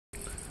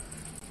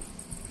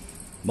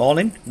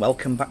Morning,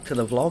 welcome back to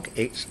the vlog.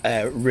 It's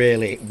a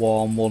really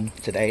warm one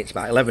today. It's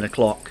about 11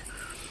 o'clock.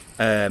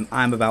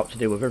 I'm about to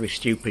do a very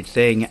stupid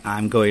thing.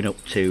 I'm going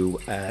up to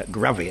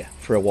Gravia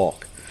for a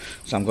walk.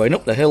 So I'm going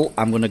up the hill.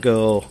 I'm going to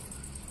go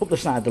up the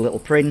side of the Little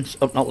Prince,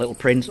 up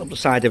the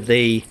side of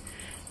the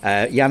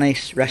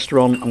Yanis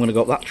restaurant. I'm going to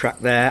go up that track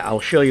there.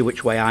 I'll show you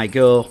which way I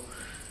go,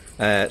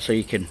 so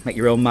you can make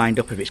your own mind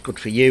up if it's good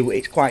for you.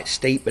 It's quite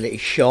steep, but it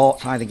is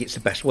short. I think it's the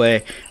best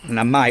way, and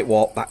I might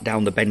walk back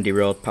down the bendy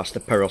road past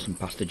the Perros and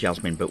past the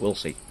Jasmine, but we'll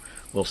see.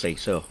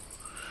 So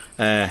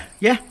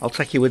yeah, I'll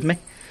take you with me.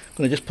 I'm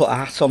going to just put a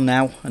hat on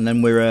now, and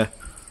then we're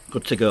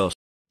good to go.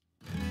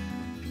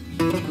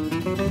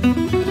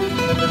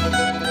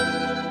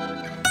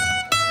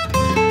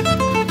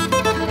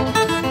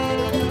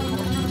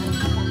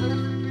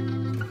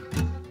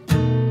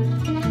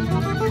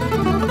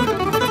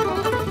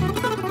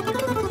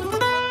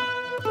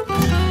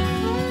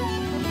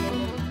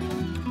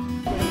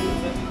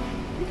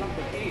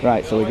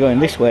 Right, so we're going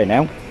this way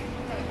now.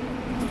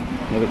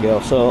 There we go.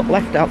 So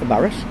left out the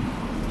barras.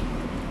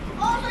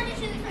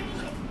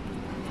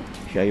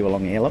 Show you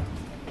along here, look.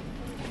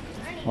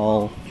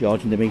 All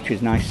George and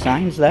Dimitri's nice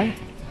signs there.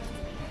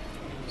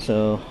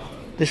 So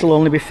this will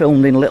only be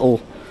filmed in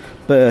little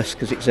bursts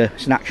because it's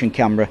an action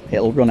camera.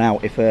 It'll run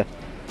out if there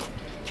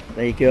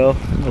you go.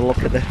 We'll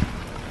look at the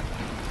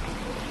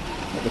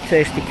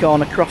Tasty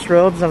Corner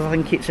Crossroads, as I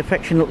think it's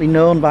affectionately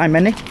known by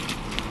many.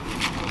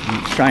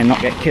 Let's try and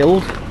not get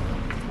killed.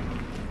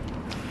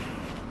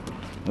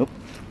 Oh,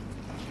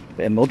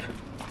 bit of mud.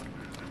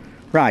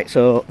 Right,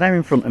 so there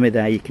in front of me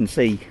there you can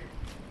see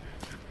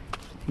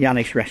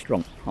Yanis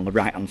restaurant on the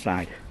right hand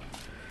side.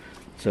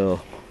 So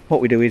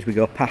what we do is we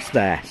go past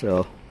there.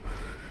 So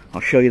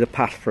I'll show you the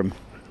path from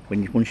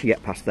once you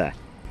get past there.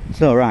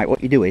 So right,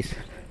 what you do is,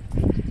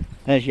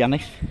 there's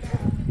Yanis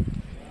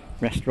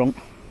restaurant,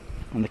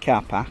 and the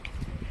car park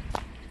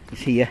is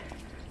here,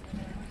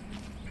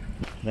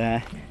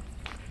 there.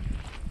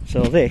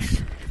 So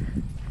this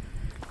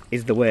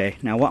is the way.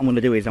 Now what I'm going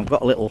to do is, I've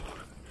got a little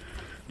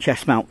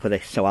chest mount for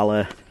this, so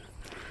I'll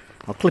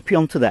clip you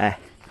onto there,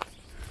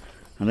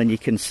 and then you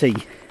can see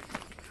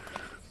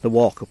the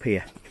walk up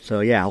here. So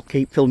yeah, I'll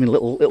keep filming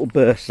little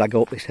bursts as I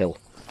go up this hill.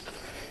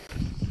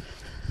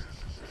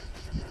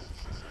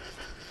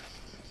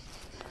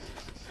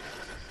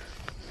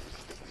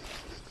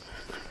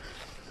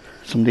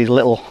 Somebody's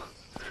little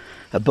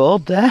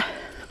abode there.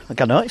 I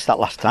think I noticed that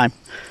last time.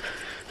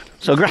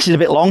 So grass is a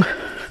bit long.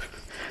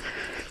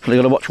 You've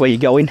got to watch where you're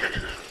going. I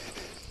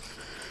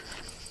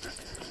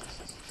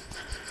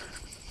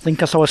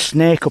think I saw a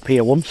snake up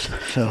here once,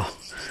 so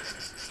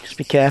just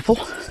be careful.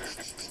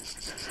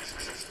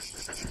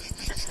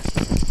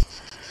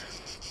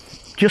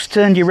 Just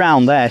turned you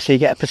round there so you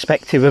get a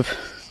perspective of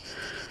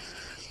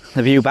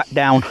the view back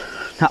down.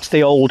 That's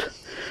the old,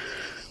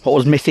 what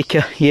was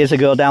Mythica years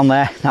ago down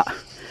there, that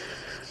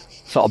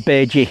sort of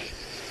beigey,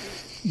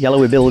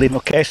 yellowy building.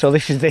 Okay, so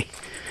this is the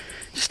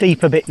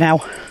steeper bit now.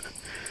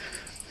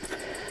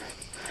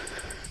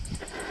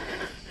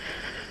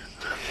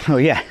 Oh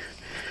yeah,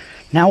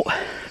 now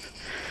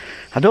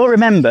I don't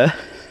remember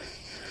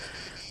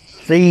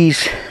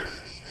these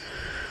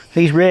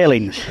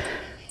railings,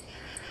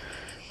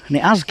 and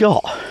it has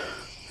got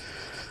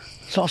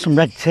sort of some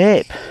red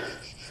tape,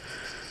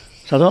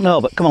 so I don't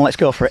know, but come on, let's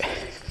go for it.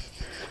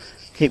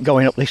 Keep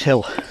going up this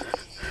hill.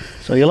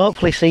 So you'll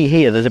hopefully see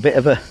here there's a bit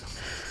of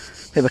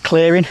a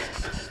clearing.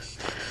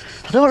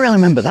 I don't really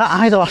remember that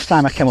either last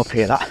time I came up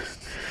here, that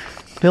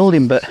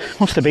building, but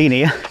must have been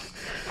here.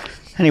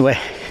 Anyway,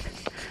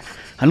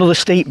 another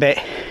steep bit,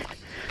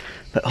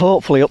 but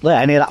hopefully up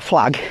there near that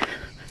flag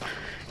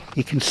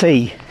you can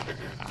see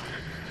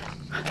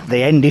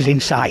the end is in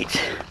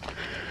sight.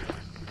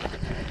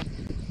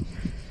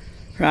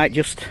 Right,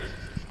 just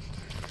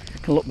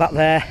can look back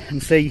there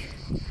and see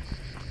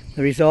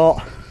the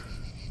resort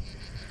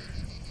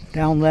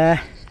down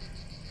there.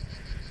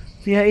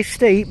 Yeah, it's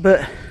steep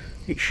but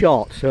it's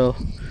short, so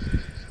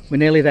we're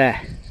nearly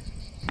there.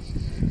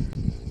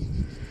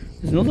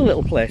 There's another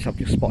little place I've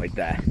just spotted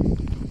there.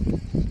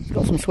 It's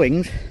got some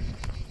swings,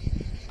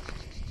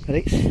 but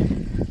it's,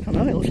 I don't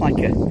know, it looks like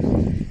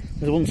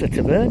there's once a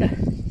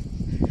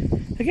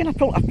taverna. Again, I've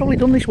probably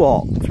done this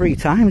walk 3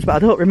 times, but I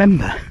don't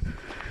remember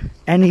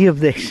any of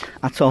this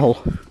at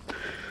all,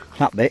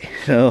 that bit.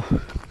 So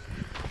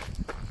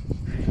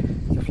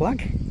the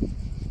flag.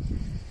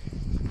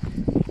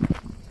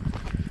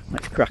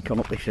 Let's crack on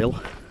up this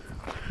hill.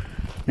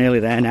 Nearly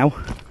there now.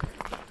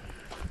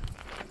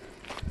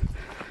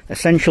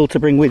 Essential to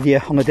bring with you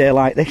on a day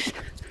like this,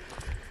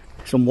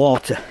 some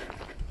water.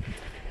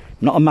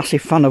 Not a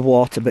massive fan of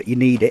water, but you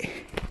need it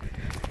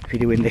if you're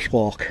doing this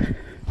walk.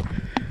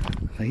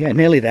 So yeah,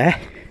 nearly there.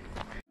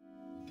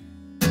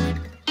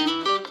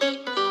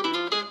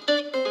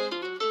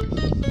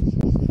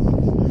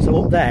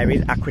 So up there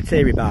is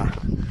Aquateri Bar.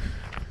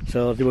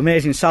 So they do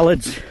amazing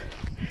salads,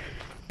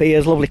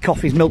 beers, lovely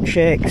coffees,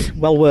 milkshakes,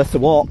 well worth the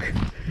walk.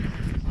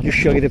 I'll just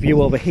show you the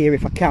view over here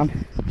if I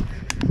can.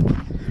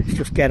 Let's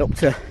just get up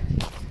to,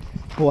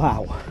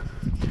 wow,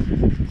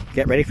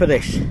 Get ready for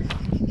this.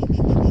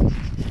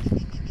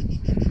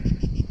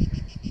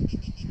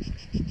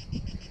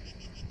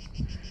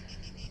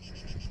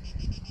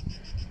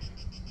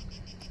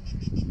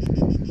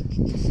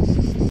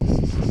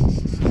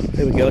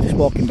 Here we go, just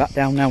walking back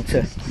down now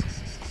to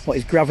what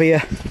is Gravia,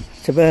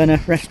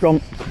 taverna,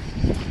 restaurant,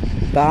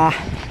 bar,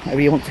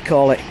 whatever you want to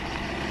call it.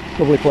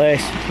 Lovely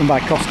place, run by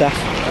Costas.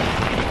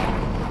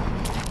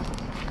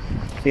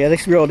 So yeah,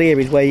 this road here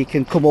is where you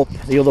can come up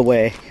the other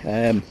way.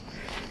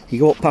 You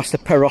go up past the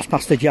Perros,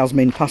 past the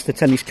Jasmine, past the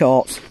tennis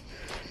courts,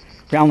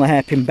 round the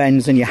hairpin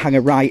bends, and you hang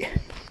a right,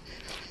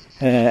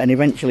 and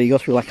eventually you go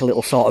through like a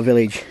little sort of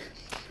village,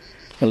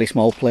 really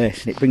small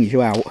place, and it brings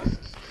you out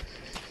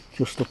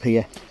just up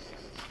here.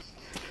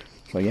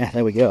 So yeah,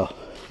 there we go.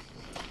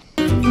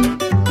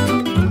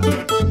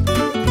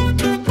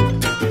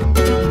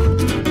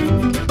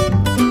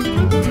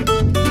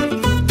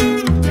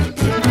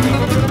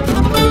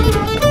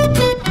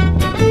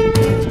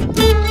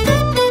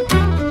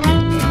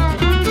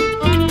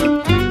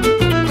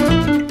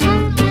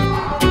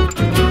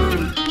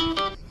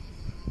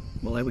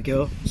 There we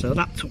go. So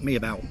that took me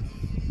about,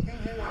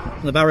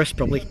 the Barras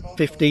probably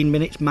 15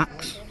 minutes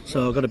max.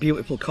 So I've got a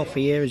beautiful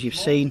coffee here, as you've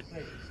seen.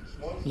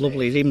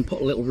 Lovely. He's even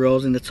put a little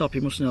rose in the top.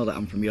 You must know that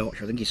I'm from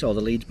Yorkshire. I think he saw the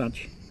Leeds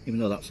badge,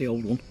 even though that's the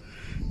old one.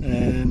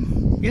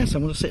 Yes,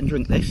 I'm going to sit and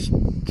drink this,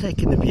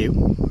 taking the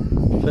view.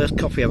 First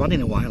coffee I've had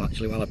in a while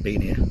actually while I've been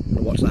here. I'm going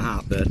to watch the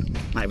heartburn.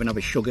 Might even have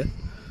a sugar.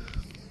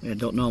 I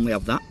don't normally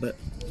have that, but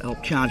it'll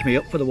charge me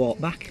up for the walk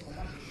back.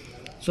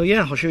 So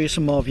yeah, I'll show you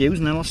some more views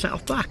and then I'll set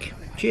off back.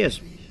 Cheers.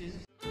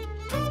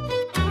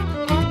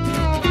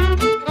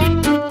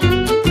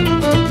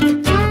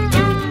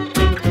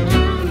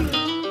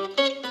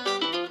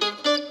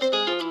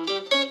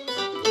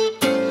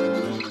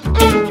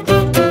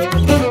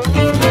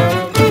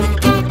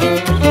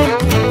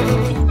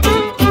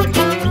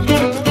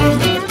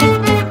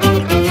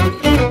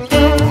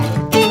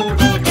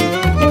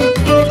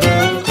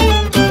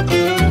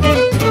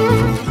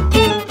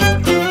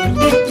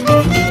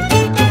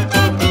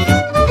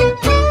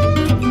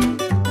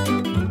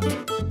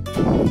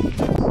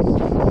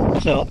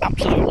 So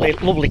absolutely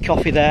lovely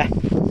coffee there.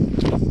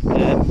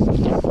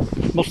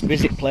 Must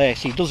visit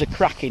place. He does a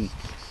cracking.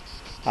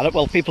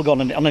 Well, people go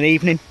on an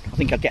evening. I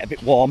think I'd get a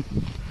bit warm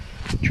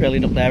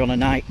trailing up there on a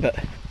night, but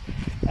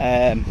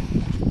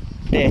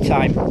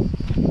daytime,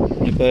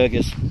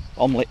 burgers,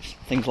 omelettes,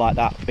 things like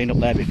that. Been up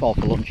there before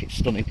for lunch. It's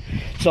stunning.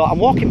 So I'm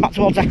walking back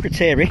towards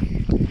Akrotiri.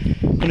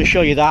 I'm going to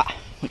show you that,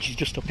 which is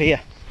just up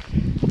here,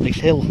 up this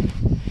hill,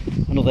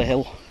 another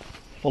hill,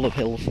 full of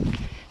hills.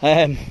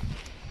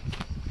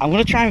 I'm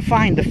going to try and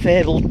find the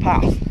fabled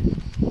path,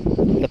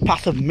 the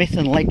path of myth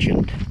and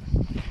legend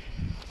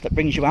that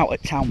brings you out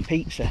at Town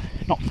Pizza.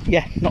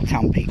 Not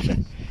Town Pizza,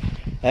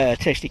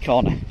 Tasty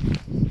Corner.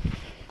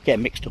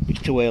 Getting mixed up, it's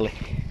too early.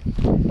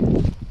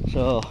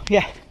 So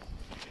yeah,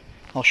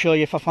 I'll show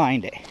you if I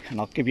find it, and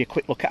I'll give you a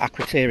quick look at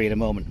Akrotiri in a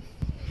moment.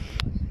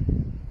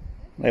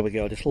 There we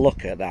go, just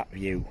look at that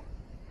view.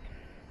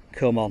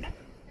 Come on.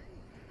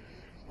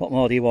 What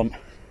more do you want?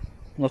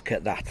 Look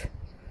at that.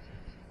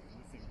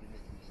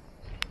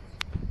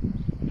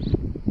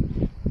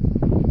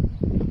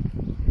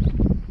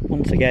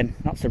 Once again,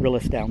 that's the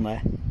Rillis down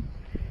there.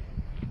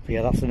 So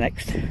yeah, that's the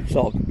next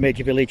sort of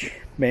major village,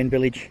 main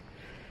village.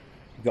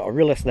 You've got a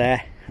Rillis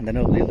there, and then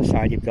over the other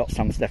side you've got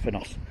San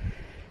Stefanos.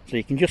 So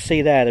you can just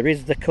see there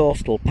is the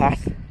coastal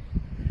path.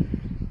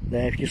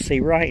 There, if you see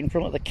right in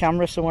front of the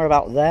camera, somewhere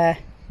about there,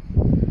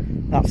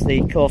 that's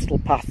the coastal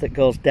path that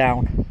goes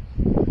down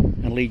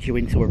and leads you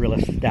into a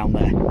Rillis down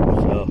there.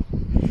 So,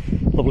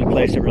 lovely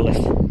place at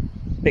Rillis.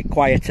 Bit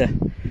quieter,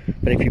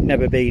 but if you've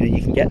never been and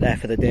you can get there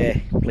for the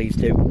day, please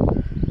do.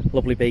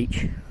 Lovely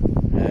beach.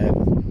 Got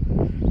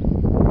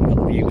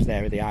the views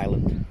there of the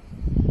island.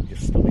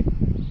 Just stunning.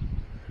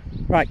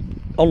 Right,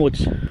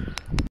 onwards.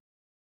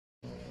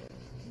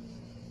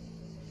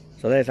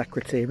 So there's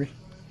Akrotiri,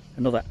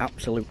 another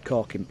absolute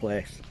corking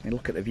place. I mean,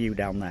 look at the view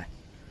down there.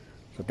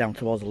 So down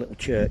towards a little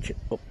church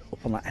up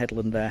on that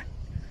headland there.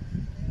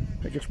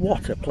 But just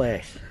what a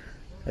place.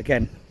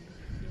 Again,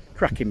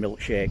 cracking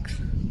milkshakes.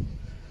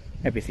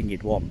 Everything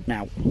you'd want.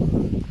 Now,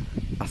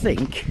 I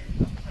think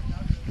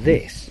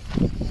this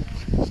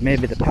may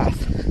be the path.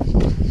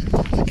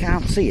 I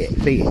can't see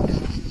it being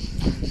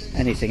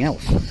anything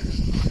else,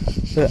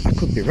 but I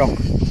could be wrong.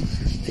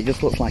 It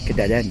just looks like a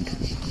dead end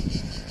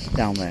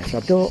down there, so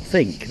I don't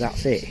think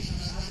that's it.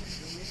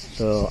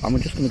 So I'm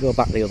just going to go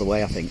back the other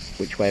way, I think,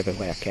 whichever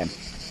way I can.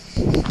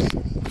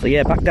 So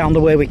yeah, back down the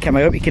way we came.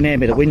 I hope you can hear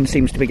me. The wind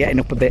seems to be getting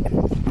up a bit.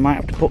 I might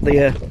have to put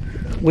the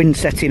wind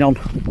setting on.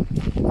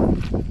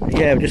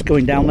 Yeah, we're just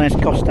going down there. It's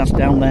Costas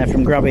down there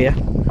from Gravia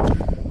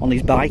on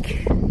his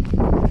bike.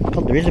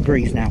 God, there is a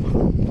breeze now.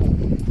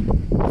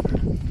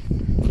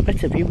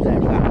 Better view there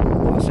of that,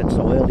 what I said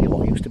so earlier,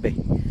 what it used to be.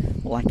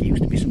 Looked like it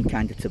used to be some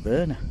kind of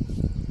taverna.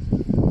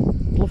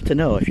 I'd love to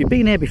know. If you've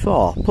been here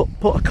before,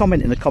 put a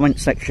comment in the comment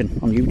section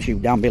on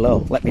YouTube down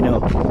below. Let me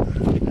know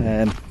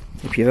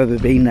if you've ever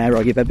been there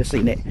or you've ever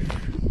seen it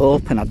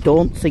open. I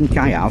don't think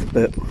I have,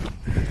 but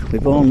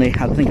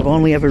I think I've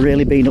only ever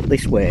really been up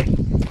this way,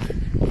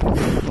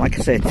 like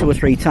I said, 2 or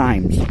 3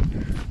 times,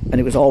 and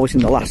it was always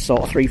in the last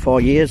sort of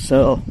 3-4 years,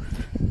 so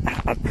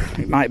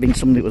it might have been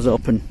something that was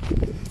open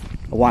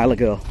a while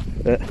ago.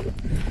 But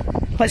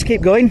let's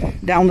keep going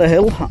down the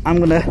hill. I'm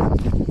going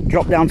to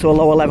drop down to a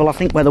lower level, I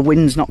think, where the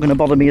wind's not going to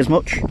bother me as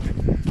much,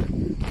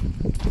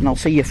 and I'll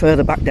see you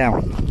further back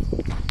down.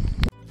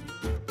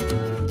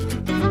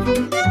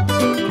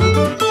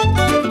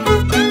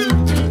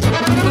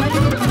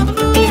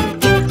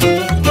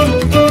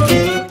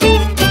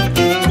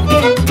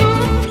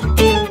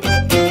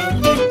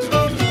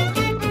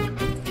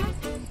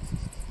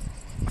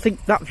 I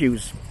think that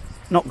view's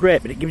not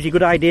great, but it gives you a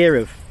good idea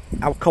of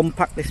how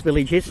compact this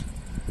village is. So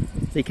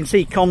you can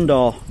see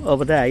Condor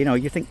over there. You know,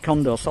 you think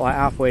Condor's sort of like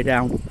halfway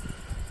down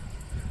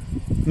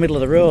the middle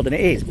of the road, and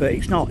it is, but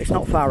it's not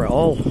far at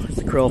all as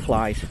the crow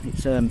flies.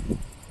 It's a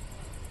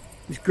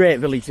great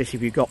village, this,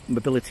 if you've got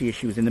mobility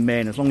issues in the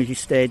main, as long as you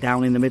stay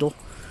down in the middle.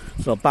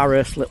 So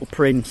Barras, Little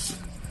Prince,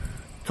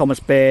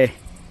 Thomas Bay,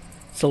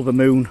 Silver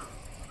Moon,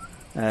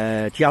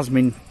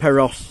 Jasmine,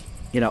 Perros,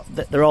 you know,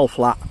 they're all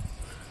flat.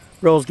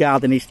 Rose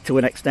Garden is to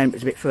an extent,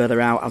 it's a bit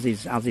further out, as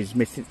is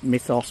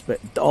Mythos, but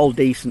all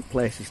decent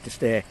places to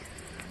stay.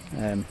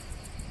 So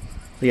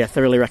yeah,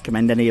 thoroughly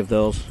recommend any of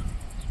those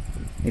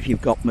if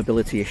you've got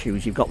mobility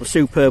issues. You've got the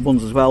superb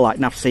ones as well, like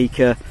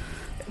Navseeker,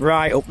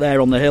 right up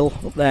there on the hill.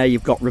 Up there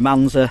you've got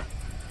Romanza,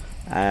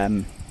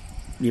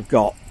 you've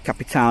got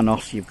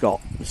Capitanos, you've got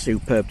the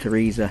superb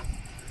Teresa.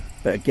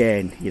 But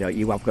again, you know,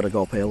 you have got to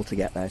go uphill to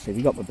get there, so if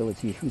you've got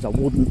mobility issues, I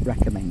wouldn't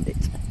recommend it.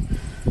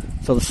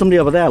 So there's somebody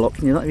over there, look,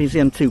 you see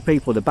them 2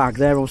 people with a bag.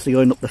 They're obviously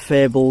going up the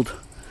fabled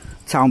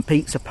town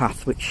pizza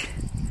path, which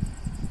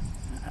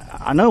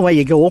I know where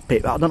you go up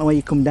it, but I don't know where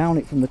you come down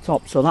it from the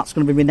top. So that's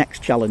going to be my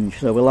next challenge,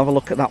 so we'll have a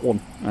look at that one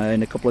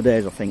in a couple of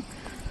days, I think.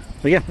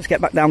 So yeah, let's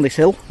get back down this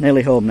hill.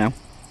 Nearly home now.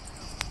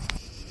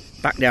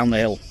 Back down the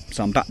hill.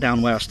 So I'm back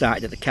down where I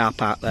started at the car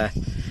park there.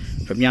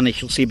 From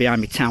Yanis, you'll see behind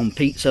me town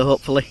pizza,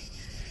 hopefully.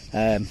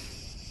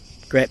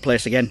 Great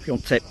place again if you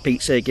want to take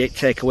pizza, get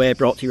takeaway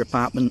brought to your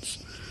apartments.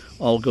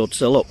 All good.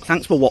 So look,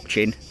 thanks for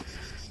watching.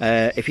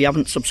 If you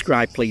haven't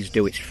subscribed, please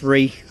do. It's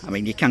free. I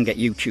mean, you can get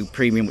YouTube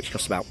Premium, which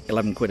costs about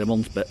 11 quid a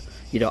month, but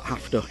you don't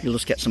have to. You'll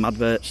just get some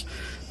adverts.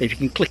 But if you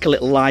can click a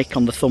little like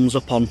on the thumbs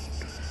up on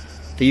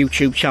the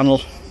YouTube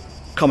channel,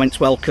 comments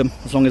welcome,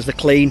 as long as they're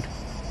clean.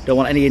 Don't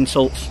want any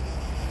insults,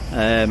 or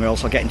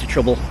else I'll get into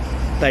trouble.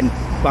 Then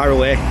fire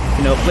away.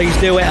 You know, please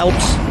do. It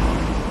helps.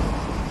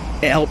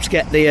 It helps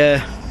get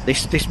the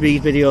these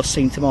videos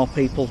seen to more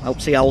people.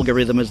 Helps the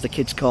algorithm, as the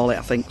kids call it,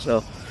 I think.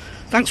 So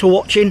thanks for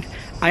watching.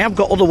 I have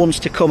got other ones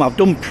to come. I've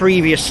done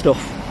previous stuff,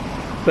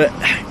 but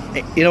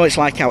you know, it's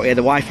like out here,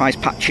 the Wi-Fi's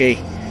patchy.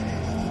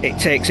 It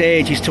takes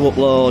ages to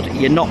upload.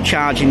 You're not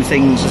charging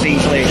things as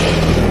easily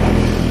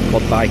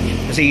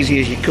as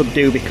easy as you could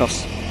do,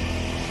 because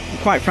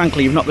quite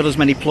frankly you've not got as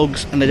many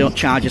plugs and they don't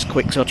charge as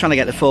quick. So trying to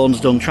get the phones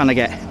done, trying to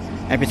get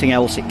everything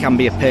else, it can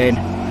be a pain.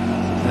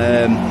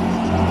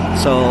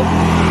 So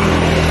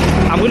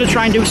I'm going to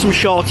try and do some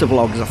shorter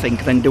vlogs, I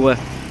think, then do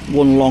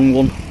one long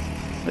one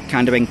that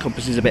kind of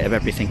encompasses a bit of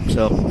everything.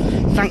 So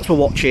thanks for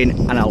watching,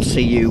 and I'll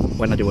see you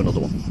when I do another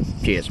one.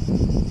 Cheers.